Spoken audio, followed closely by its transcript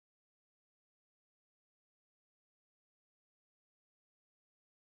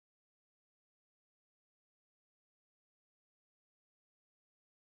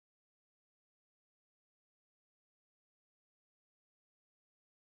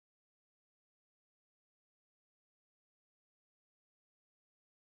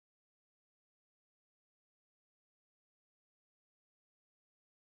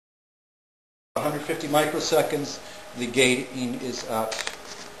150 microseconds. The gating is at,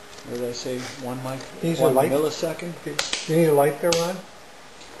 what did I say, 1 millisecond? Do you need a light there,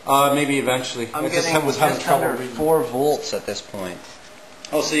 Ron? Maybe eventually. I'm getting was having just trouble under reading. 4 volts at this point.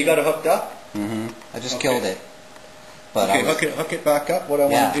 Oh, so you got it hooked up? Mm-hmm. I just Okay. killed it. But Okay, I was, hook it back up. What I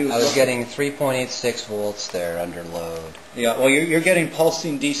want to do is I was getting 3.86 volts there under load. Yeah, well, you're getting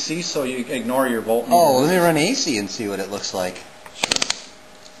pulsing DC, so you ignore your voltmeter. Oh, let me run AC and see what it looks like.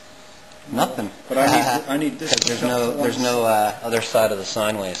 Nothing. But I need this. There's no other side of the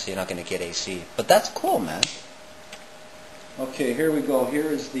sine wave, so you're not going to get AC. But that's cool, man. Okay, here we go.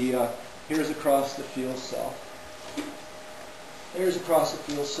 Here's across the fuel cell. Here's across the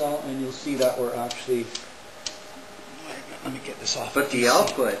fuel cell, and you'll see that we're actually. Let me get this off. But the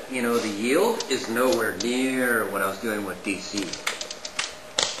output, you know, the yield is nowhere near what I was doing with DC.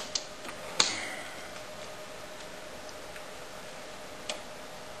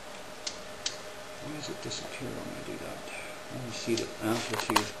 Why does it disappear when I do that? Let me see the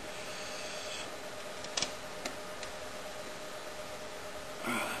amplitude.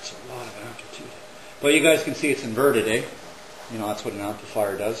 Oh, that's a lot of amplitude. But you guys can see it's inverted, eh? You know, that's what an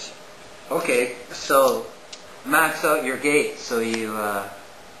amplifier does. Okay, so max out your gate, so you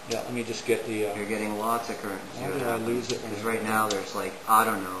Yeah, let me just get the. you're getting lots of current. Why did I lose it? Because right now there's like, I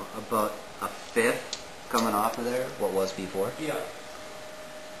don't know, about a fifth coming off of there. What was before? Yeah.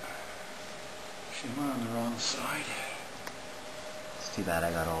 Actually, am I on the wrong side? It's too bad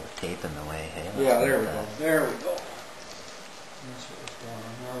I got all the tape in the way. Hey, Yeah, there we go. There we go. That's what was going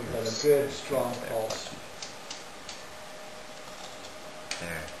on. Now we've got a good, strong pulse.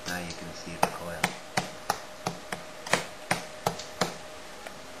 There, now you can see the coil.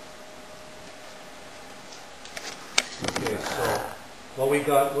 Okay, so what we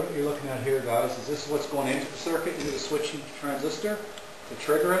got, what you're looking at here, guys, is this what's going into the circuit, into the switching transistor to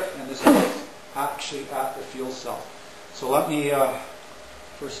trigger it, and this is what's actually at the fuel cell. So let me,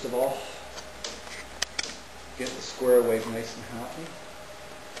 first of all, get the square wave nice and happy.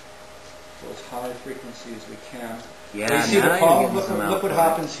 So as high frequency as we can. Yeah, So you see the now problem? you're getting some Look what output.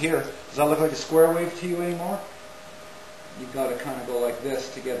 happens here. Does that look like a square wave to you anymore? You've got to kind of go like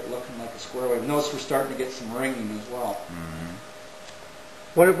this to get it looking like a square wave. Notice we're starting to get some ringing as well.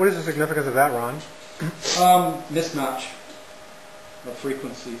 Mm-hmm. What is the significance of that, Ron? Mismatch of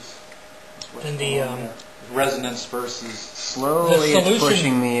frequencies. And the resonance versus Slowly it's solution-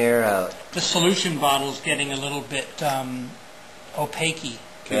 pushing the air out. the solution bottle's getting a little bit opaque.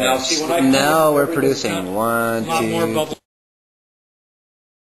 Okay, now see when I Now we're everything's producing A 1, lot more 2, bubbles.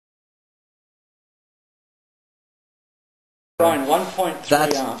 drawing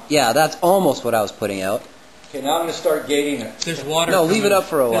 1.3 amp. yeah, that's almost what I was putting out. Okay, now I'm going to start gating it. There's water. No, leave it coming- up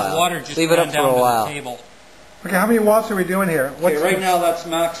for a there's while. water just Leave it gone up for a down to while. the table. Okay, how many watts are we doing here? Okay, right now that's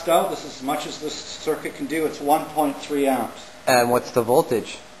maxed out. This is as much as this circuit can do. It's 1.3 amps. And what's the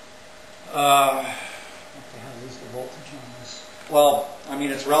voltage? What the hell is the voltage on this? Well, I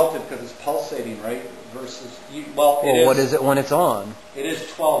mean it's relative because it's pulsating, right? Versus, Well, what is it when it's on? It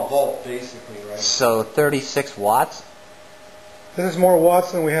is 12 volt basically, right? So 36 watts? This is more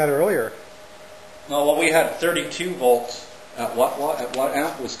watts than we had earlier. No, well we had 32 volts at what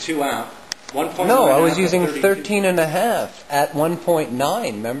amp was 2 amp. 1.9 No, I was amp using at 32. 13 and a half at 1.9,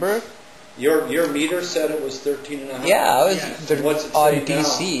 remember? Your meter said it was 13 and a half? Yeah, I was What's it on say now?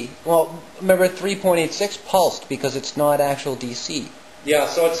 DC. Well, remember 3.86 pulsed because it's not actual DC. Yeah,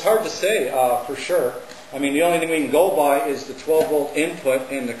 so it's hard to say for sure. I mean, the only thing we can go by is the 12 volt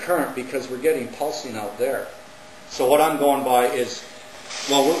input and the current because we're getting pulsing out there. So what I'm going by is,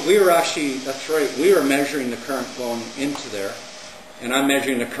 well, we were actually, that's right, we were measuring the current going into there, and I'm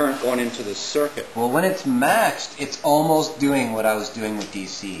measuring the current going into the circuit. Well, when it's maxed, it's almost doing what I was doing with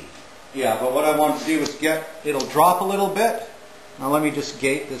DC. Yeah, but what I want to do is it'll drop a little bit. Now let me just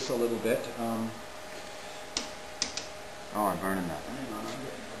gate this a little bit. Oh, I'm burning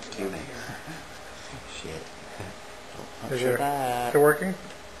that. Tubing. Shit. Is it working?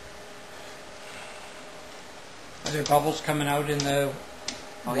 Are there bubbles coming out in the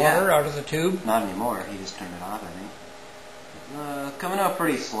Oh, water, yeah. out of the tube? Not anymore. He just turned it off, I think. Coming out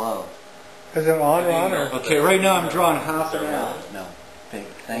pretty slow. Is it on, Ron? Or? Okay, right now I'm drawing half an amp. No. Big.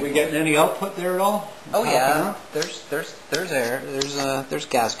 Are we getting any output there at all? Oh Half an yeah. amp? There's air. There's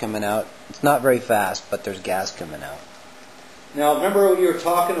gas coming out. It's not very fast, but there's gas coming out. Now, remember what you were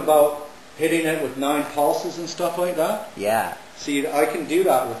talking about hitting it with 9 pulses and stuff like that? Yeah. See, I can do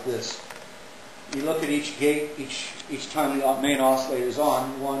that with this. You look at each gate, each time the main oscillator's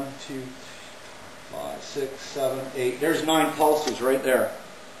on. 1, 2, 5, 6, 7, 8. There's 9 pulses right there.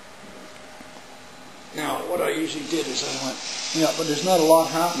 Now, what I usually did is I went, yeah, but there's not a lot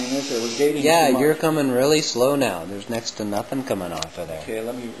happening, is there? We're gating Yeah, too much. you're coming really slow now. There's next to nothing coming off of there. Okay,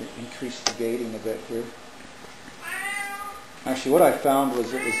 let me increase the gating a bit here. Actually, what I found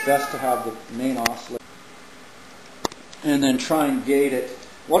was it was best to have the main oscillator and then try and gate it.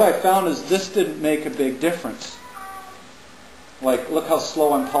 What I found is this didn't make a big difference. Like, look how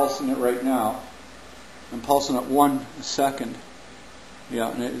slow I'm pulsing it right now. I'm pulsing it 1 second.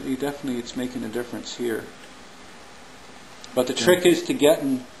 Yeah, and it definitely it's making a difference here. But the trick is to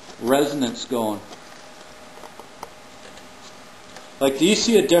getting resonance going. Like, do you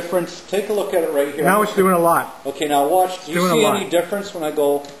see a difference? Take a look at it right here. Now it's doing a lot. Okay, now watch. Do you see any difference when I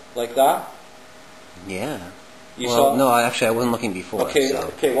go like that? Yeah. You well, saw? no, actually, I wasn't looking before. Okay, so.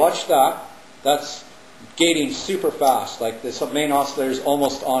 okay, watch that. That's gating super fast. Like, this main oscillator is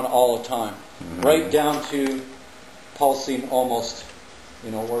almost on all the time. Mm-hmm. Right down to pulsing almost,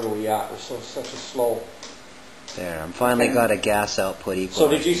 where are we at? We're such a slow. There, I'm finally got a gas output equal. So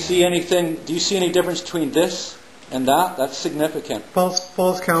did you see anything, do you see any difference between this and that? That's significant.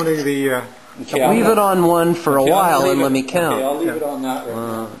 Paul's counting the... Okay, leave it on one for a while and let me count. Okay, I'll leave it on that right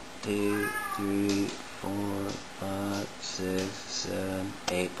now. 1, 2, 3, 4, 5, 6, 7,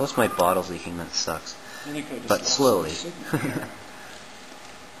 8. Plus my bottle's leaking, that sucks. I think I just But lost slowly. some signal here.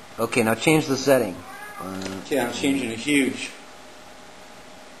 Okay, now change the setting. Okay, I'm changing it huge.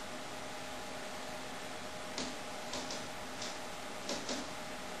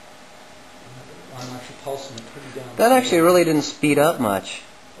 I'm actually pulsing it pretty down. That actually really didn't speed up much.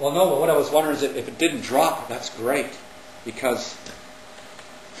 Well, no, but what I was wondering is if it didn't drop, that's great. Because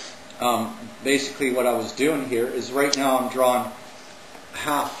basically what I was doing here is right now I'm drawing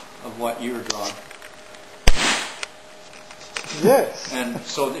half of what you were drawing. Yes. And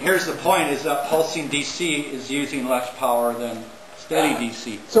so here's the point, is that pulsing DC is using less power than steady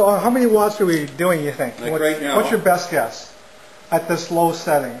DC. So how many watts are we doing, you think? Like right now. What's your best guess at this low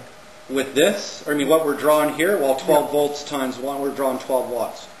setting? With this, what we're drawing here, well, 12 volts times 1, we're drawing 12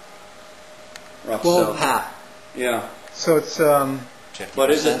 watts. Rough. So half. Yeah. So it's... But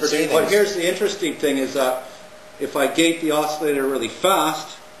is it producing? But here's the interesting thing is that if I gate the oscillator really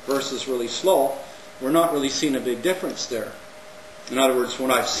fast versus really slow, we're not really seeing a big difference there. In other words,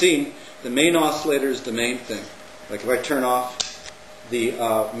 what I've seen, the main oscillator is the main thing. Like if I turn off the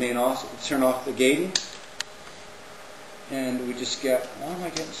turn off the gating, and we just get, why am I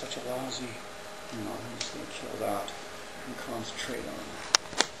getting such a lousy? I'm just going to kill that and concentrate on